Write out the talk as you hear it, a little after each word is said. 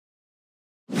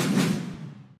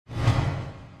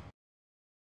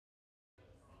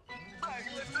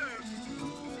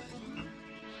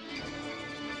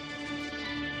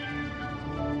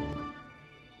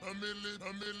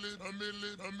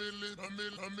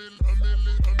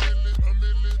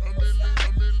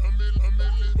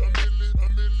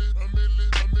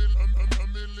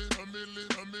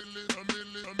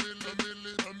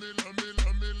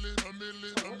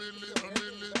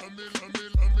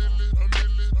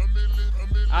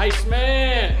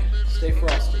Iceman! Stay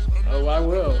frosty. Oh, I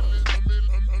will.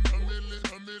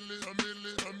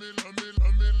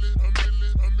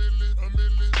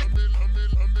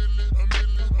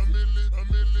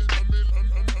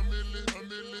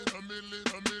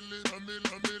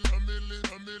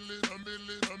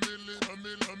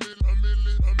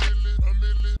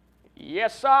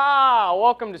 Yes, sir.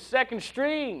 Welcome to Second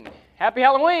String. Happy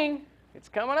Halloween. It's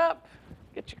coming up.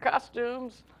 Get your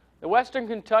costumes. The Western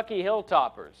Kentucky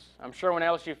Hilltoppers. I'm sure when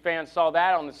LSU fans saw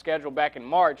that on the schedule back in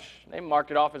March, they marked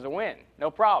it off as a win.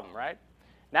 No problem, right?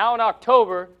 Now in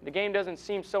October, the game doesn't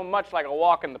seem so much like a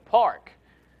walk in the park.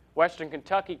 Western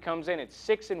Kentucky comes in at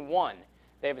 6-1.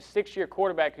 They have a 6-year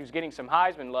quarterback who's getting some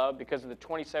Heisman love because of the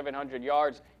 2,700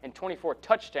 yards and 24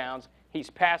 touchdowns he's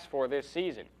passed for this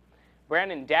season.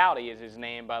 Brandon Dowdy is his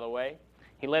name, by the way.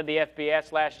 He led the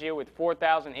FBS last year with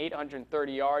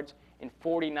 4,830 yards and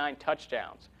 49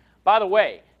 touchdowns. By the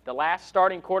way, the last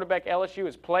starting quarterback LSU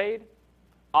has played,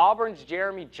 Auburn's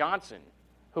Jeremy Johnson,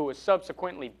 who was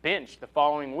subsequently benched the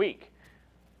following week.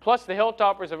 Plus, the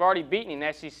Hilltoppers have already beaten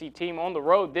an SEC team on the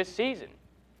road this season.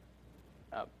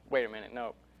 Wait a minute,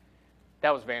 no.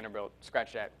 That was Vanderbilt.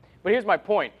 Scratch that. But here's my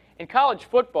point. In college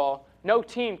football, no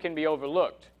team can be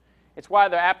overlooked. It's why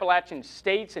the Appalachian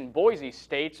States and Boise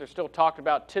States are still talked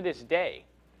about to this day.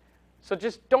 So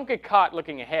just don't get caught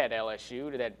looking ahead, LSU,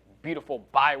 to that beautiful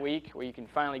bye week where you can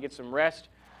finally get some rest,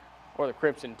 or the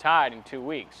Crimson Tide in 2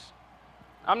 weeks.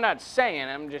 I'm not saying,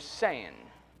 I'm just saying.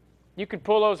 You could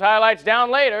pull those highlights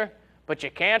down later, but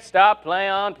you can't stop play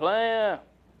on play.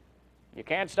 You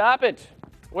can't stop it.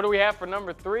 What do we have for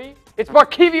number 3? It's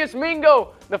Markevius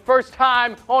Mingo, the first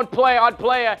time on play,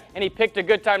 and he picked a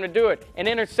good time to do it. An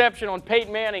interception on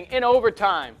Peyton Manning in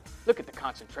overtime. Look at the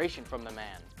concentration from the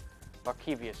man.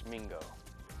 Markevius Mingo.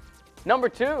 Number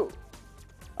 2.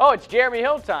 Oh, it's Jeremy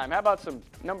Hill time. How about some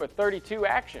number 32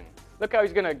 action? Look how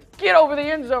he's going to get over the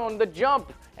end zone, the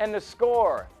jump, and the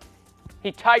score.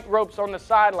 He tight ropes on the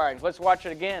sidelines. Let's watch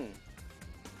it again.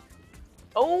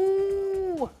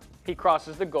 Oh! He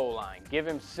crosses the goal line. Give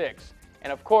him 6.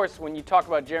 And of course, when you talk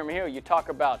about Jeremy Hill, you talk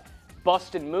about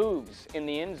busted moves in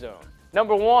the end zone.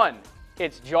 Number 1,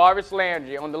 it's Jarvis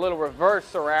Landry on the little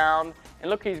reverse around.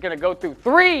 And look, he's going to go through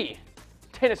 3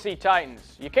 Tennessee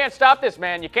Titans. You can't stop this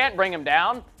man. You can't bring him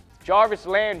down. Jarvis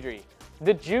Landry,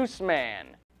 the Juice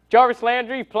Man. Jarvis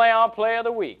Landry, play-on-play of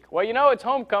the week. Well, you know, it's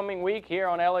homecoming week here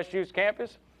on LSU's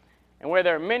campus, and where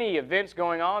there are many events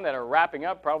going on that are wrapping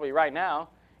up probably right now,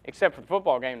 except for the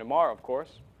football game tomorrow, of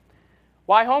course.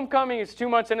 Why homecoming is 2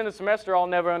 months into the semester, I'll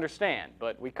never understand,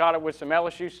 but we caught up with some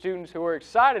LSU students who were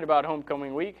excited about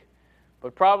homecoming week,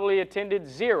 but probably attended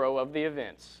 0 of the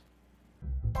events.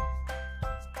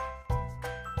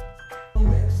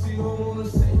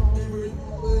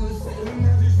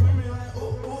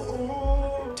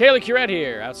 Taylor Curette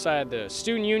here, outside the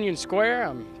Student Union Square.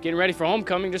 I'm getting ready for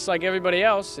homecoming just like everybody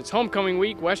else. It's homecoming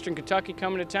week, Western Kentucky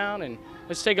coming to town, and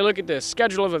let's take a look at the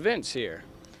schedule of events here.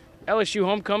 LSU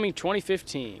Homecoming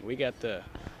 2015. We got the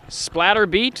splatter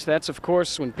beat. That's, of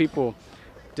course, when people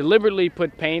deliberately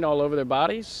put paint all over their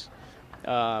bodies.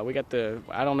 We got the,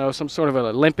 I don't know, some sort of an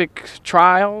Olympic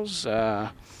trials.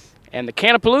 And the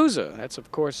Canapalooza. That's,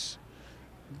 of course,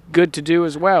 good to do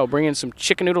as well. Bring in some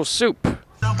chicken noodle soup.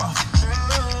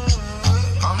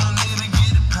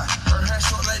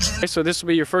 So this will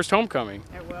be your first homecoming.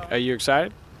 It will. Are you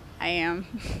excited? I am.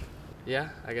 Yeah,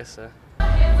 I guess so.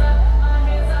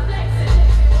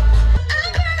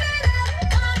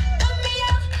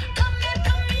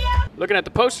 Looking at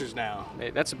the posters now.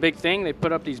 That's a big thing. They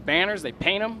put up these banners. They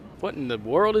paint them. What in the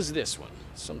world is this one?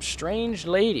 Some strange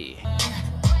lady.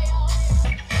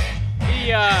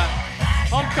 The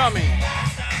homecoming.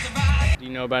 Do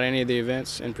you know about any of the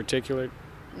events in particular?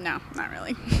 No, not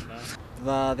really.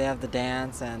 They have the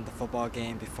dance and the football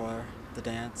game before the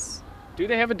dance. Do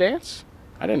they have a dance?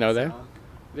 I didn't know that. So,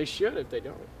 They should if they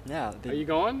don't. yeah. Are you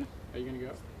going? Are you going to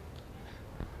go?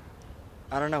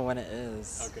 I don't know when it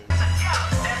is. Okay.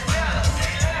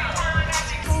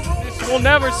 This will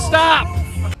never stop!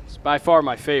 It's by far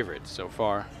my favorite so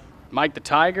far. Mike the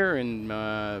Tiger and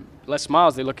Les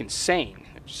Miles, they look insane.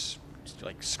 They're just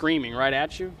like screaming right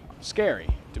at you. Scary,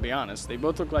 to be honest. They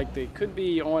both look like they could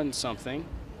be on something.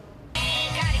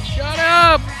 Shut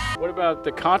up! What about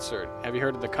the concert? Have you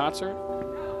heard of the concert?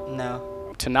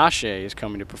 No. Tinashe is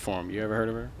coming to perform. You ever heard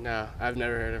of her? No, I've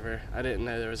never heard of her. I didn't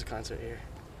know there was a concert here.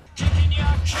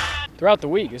 Throughout the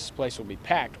week, this place will be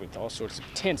packed with all sorts of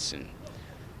tents and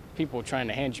people trying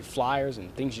to hand you flyers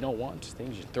and things you don't want,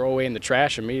 things you throw away in the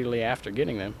trash immediately after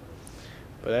getting them.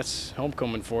 But that's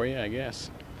homecoming for you, I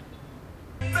guess.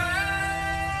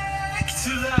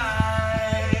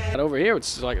 Over here,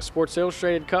 it's like a Sports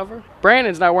Illustrated cover.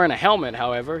 Brandon's not wearing a helmet,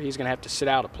 however. He's going to have to sit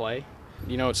out a play.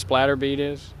 You know what splatter bead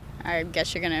is? I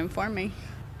guess you're going to inform me.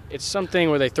 It's something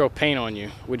where they throw paint on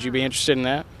you. Would you be interested in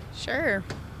that? Sure.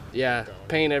 Yeah,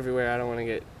 paint everywhere. I don't want to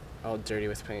get all dirty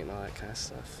with paint and all that kind of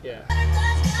stuff. Yeah.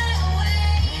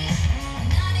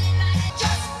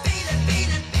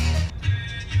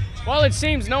 Well, it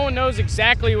seems no one knows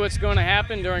exactly what's going to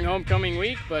happen during homecoming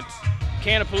week, but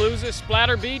Canapalooza,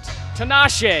 Splatter Beat,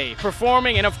 Tinashe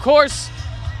performing, and of course,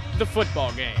 the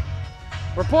football game.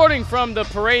 Reporting from the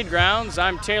parade grounds,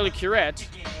 I'm Taylor Curette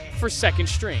for Second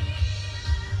String.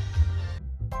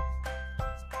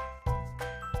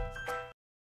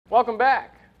 Welcome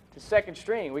back to Second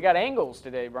String. We got angles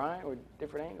today, Brian. We're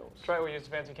different angles. That's right, we use a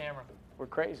fancy camera. We're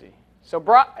crazy. So,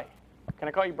 Bri, can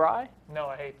I call you Bri? No,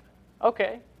 I hate.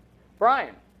 Okay.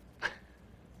 Brian,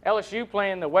 LSU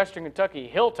playing the Western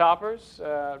Kentucky Hilltoppers.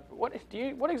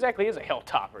 What exactly is a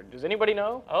Hilltopper? Does anybody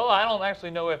know? Oh, I don't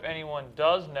actually know if anyone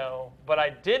does know, but I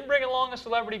did bring along a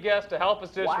celebrity guest to help us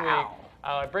this week.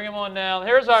 I bring him on now.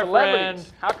 Here's our friend.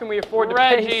 How can we afford to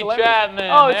Reggie pay celebrities? Chatman.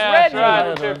 Oh, it's yeah, Reggie.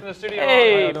 That's right. Here from the studio.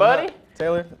 Hey, buddy.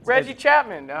 Taylor. Reggie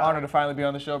Chapman. Honor to finally be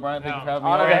on the show, Brian. Thank you for having me.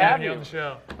 Honor to have you on the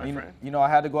show. You know, I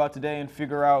had to go out today and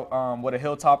figure out what a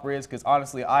hilltopper is, because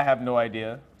honestly, I have no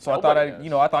idea. So I thought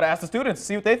I'd ask the students,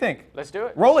 see what they think. Let's do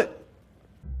it. Roll it.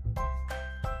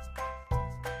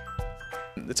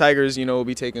 The Tigers, will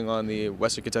be taking on the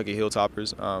Western Kentucky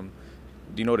Hilltoppers.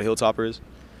 Do you know what a hilltopper is?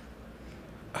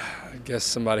 I guess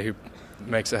somebody who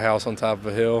makes a house on top of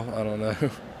a hill. I don't know.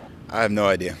 I have no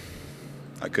idea.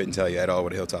 I couldn't tell you at all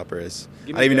what a hilltopper is. I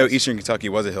didn't even know Eastern Kentucky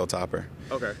was a hilltopper.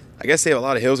 Okay. I guess they have a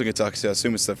lot of hills in Kentucky, so I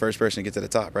assume it's the first person to get to the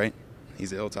top, right?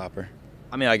 He's a hilltopper.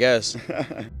 I mean, I guess.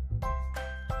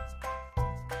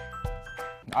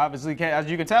 Obviously, as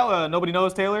you can tell, nobody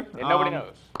knows Taylor. Yeah, nobody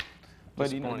knows.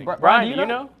 But Brian, do you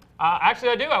know? Actually,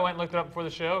 I do. I went and looked it up before the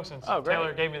show since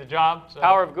Taylor gave me the job. So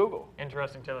Power of Google.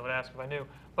 Interesting. Taylor would ask if I knew.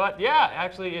 But yeah,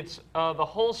 actually, it's the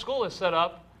whole school is set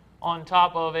up on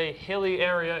top of a hilly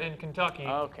area in Kentucky.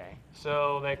 Okay.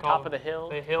 So they call Top of the hill?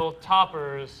 The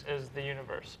Hilltoppers is the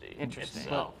university. Interesting.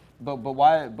 Itself. But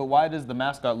why does the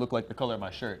mascot look like the color of my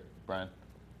shirt, Brian?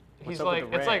 He's like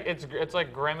it's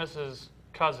like Grimace's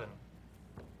cousin.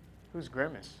 Who's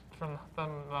Grimace? From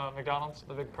McDonald's,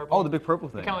 the big purple. Oh, the big purple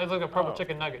thing. It's like a purple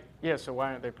chicken nugget. Yeah. So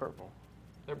why aren't they purple?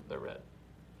 They're red.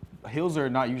 Hills are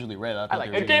not usually red. I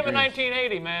like it came in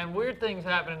 1980, man. Weird things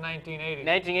happened in 1980.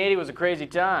 1980 was a crazy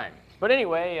time. But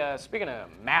anyway, speaking of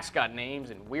mascot names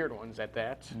and weird ones at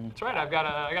that. That's right. I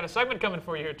got a segment coming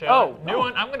for you here, Taylor. New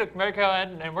one. I'm going to make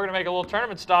and we're going to make a little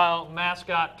tournament-style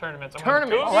mascot tournaments.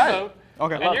 Tournaments. All right.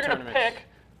 Okay. And you're going to pick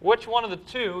which one of the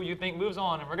two you think moves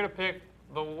on, and we're going to pick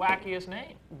the wackiest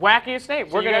name. Wackiest name.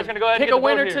 So we're going to go ahead and pick get a the vote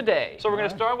winner here. today. So we're going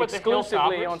to start with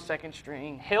exclusively the Hilltoppers. on Second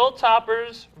String.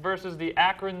 Hilltoppers versus the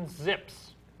Akron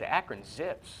Zips. The Akron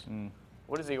Zips.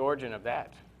 What is the origin of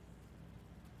that?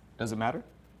 Does it matter?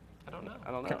 I don't know.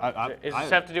 I don't know. Does this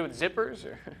have to do with zippers?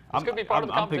 Or? This could be part of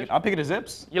the competition. I'm picking the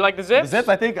Zips. You like the Zips? The Zips.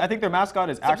 I think their mascot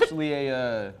is actually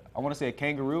I want to say a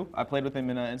kangaroo. I played with him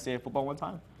in NCAA football one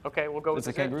time. Okay, we'll go with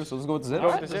It's the a kangaroo, Zips. so let's go with the Zips. All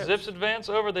right, the Zips advance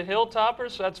over the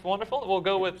Hilltoppers. So that's wonderful. We'll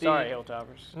go with the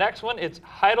Hilltoppers. Next one. It's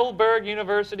Heidelberg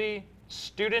University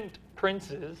Student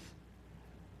Princes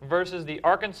versus the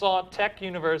Arkansas Tech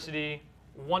University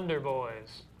Wonder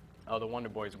Boys. Oh, the Wonder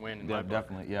Boys win. In Yeah, my book.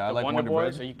 definitely. Yeah, I The like Wonder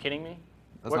Boys? Bread. Are you kidding me?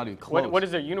 That's not even close. What is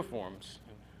their uniforms?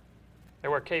 They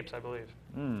wear capes, I believe.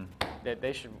 That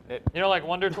they should. You know, like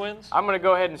Wonder Twins? I'm going to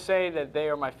go ahead and say that they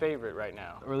are my favorite right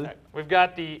now. Really? We've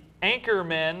got the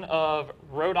Anchormen of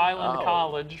Rhode Island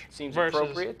College Seems versus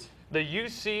appropriate. the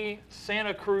UC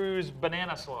Santa Cruz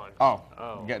Banana Slugs. Oh,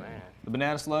 man. The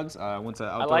banana slugs. I went to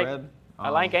outdoor ed. I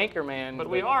like Anchorman. But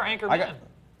we are Anchormen.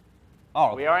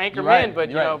 We are Anchormen, but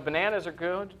you know, bananas are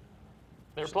good.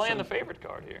 They're playing the favorite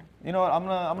card here. You know what? I'm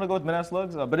gonna go with banana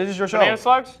slugs. But it is your show. Banana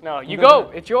slugs? No, you go.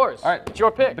 It's yours. All right, it's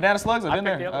your pick. Banana slugs. I've been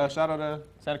picked there. the other Shout out to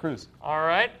Santa Cruz. All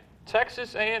right,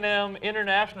 Texas A&M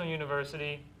International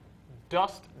University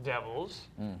Dust Devils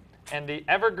and the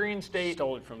Evergreen State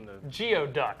Stole it from the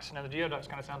Geoducks. Now the Geoducks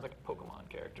kind of sounds like a Pokemon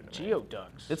character to me.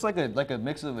 Geoducks. It's like a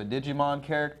mix of a Digimon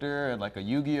character and like a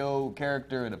Yu-Gi-Oh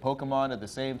character and a Pokemon at the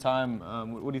same time.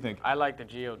 What do you think? I like the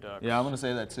Geoducks. Yeah, I'm gonna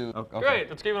say that too. Okay. Great,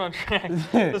 let's keep it on track.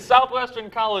 The Southwestern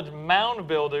College Mound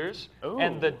Builders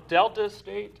and the Delta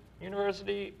State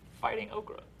University Fighting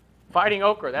Okra. Fighting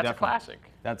Okra, that's Definitely. a classic.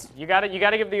 That's You gotta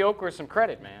give the Okra some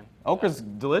credit, man. Okra's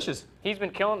delicious. He's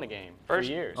been killing the game for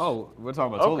years. Oh, we're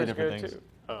talking about totally Okra's different good things.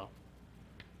 too. Oh.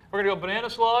 We're gonna go banana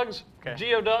slugs, Okay.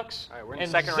 Geoducks, All right, we're in the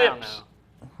and second zips round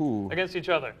now. Ooh. against each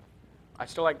other. I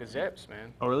still like the Zips,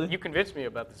 man. Oh, really? You convinced me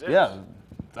about the Zips. Yeah.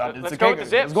 Let's go with the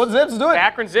Zips. Let's go with the Zips. Let's do The it.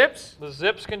 Akron Zips. The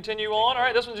Zips continue on. All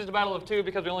right, this one's just a battle of two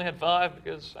because we only had 5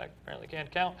 because I apparently can't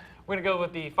count. We're gonna go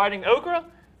with the Fighting Okra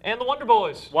and the Wonder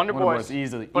Boys. Wonder Boys.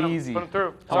 Easily. Put 'em Easy.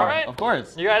 through. All right. Of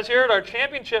course. You guys hear it. Our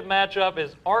championship matchup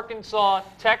is Arkansas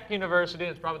Tech University.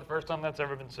 It's probably the first time that's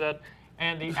ever been said.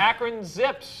 And the Akron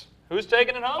Zips. Who's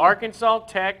taking it home? Arkansas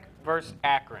Tech versus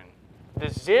Akron. The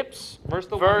Zips Versus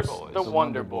the versus Wonder Boys. the The Wonder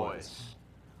Wonder Boys. Boys.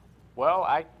 Well,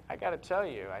 I got to tell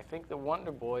you, I think the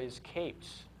Wonder Boys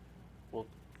capes will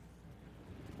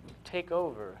take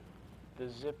over the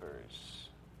Zippers.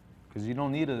 Because you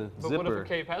don't need a But zipper what if a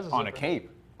cape has a on a zipper? cape.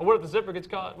 Or what if the zipper gets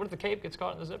caught? What if the cape gets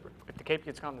caught in the zipper? If the cape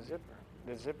gets caught in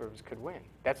the Zippers could win.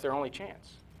 That's their only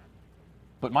chance.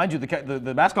 But mind you,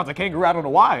 the mascot's a kangaroo. I don't know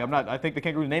why. I think the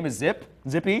kangaroo's name is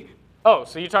Zippy, Oh,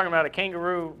 so you're talking about a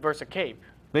kangaroo versus a cape?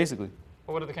 basically.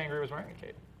 Or what if the kangaroo was wearing a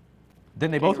cape?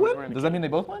 Then they both Kangaroo's win? wearing the Does that mean they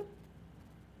both win?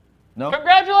 No?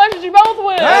 Congratulations, you both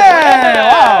win! Hey,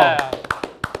 Yeah!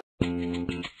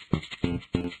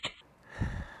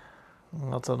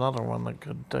 That's another one that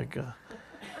could take a.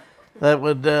 That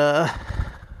would.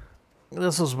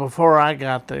 This was before I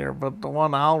got there, but the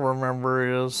one I'll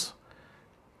remember is,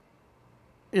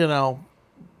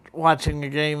 watching a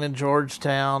game in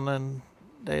Georgetown and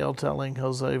Dale telling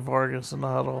Jose Vargas in the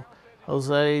huddle,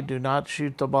 Jose, do not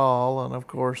shoot the ball. And of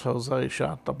course, Jose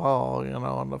shot the ball,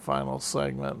 in the final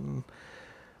segment. And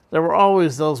there were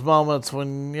always those moments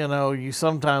when, you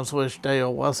sometimes wish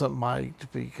Dale wasn't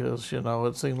mic'd because,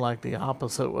 it seemed like the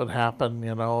opposite would happen,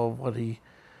 of what he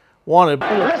wanted.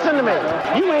 Listen to me.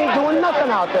 You ain't doing nothing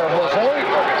out there, Jose.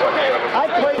 I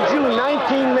played you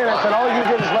 19 minutes and all you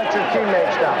did is let your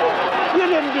teammates down. You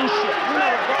didn't do shit.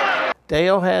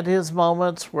 Dale had his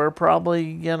moments where probably,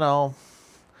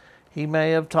 he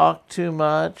may have talked too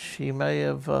much. He may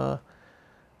have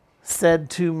said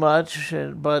too much,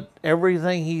 but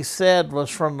everything he said was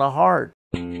from the heart.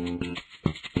 I'm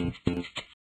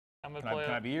gonna Can play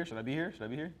I be here? Should I be here? Should I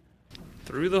be here?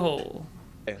 Through the hole.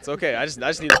 It's okay. I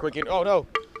just need a quick. Oh no.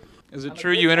 Is it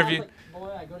true you interviewed?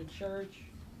 Boy, I go to church.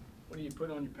 What do you put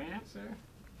on your pants there?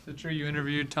 Is it true you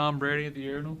interviewed Tom Brady at the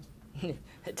urinal?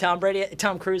 Tom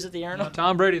Cruise at the urinal? No,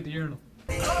 Tom Brady at the urinal.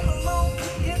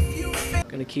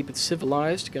 Gonna keep it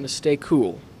civilized, gonna stay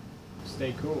cool.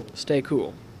 Stay cool. Stay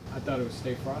cool. I thought it was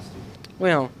stay frosty.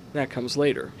 Well, that comes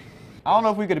later. I don't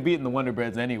know if we could have beaten the Wonder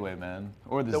Breads anyway, man.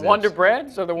 Or the The Zips. Wonder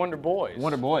Breads or the Wonder Boys?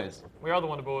 Wonder Boys. We are the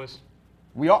Wonder Boys.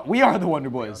 We are the Wonder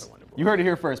Boys. You heard it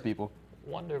here first, people.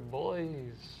 Wonder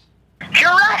Boys.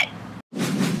 Correct.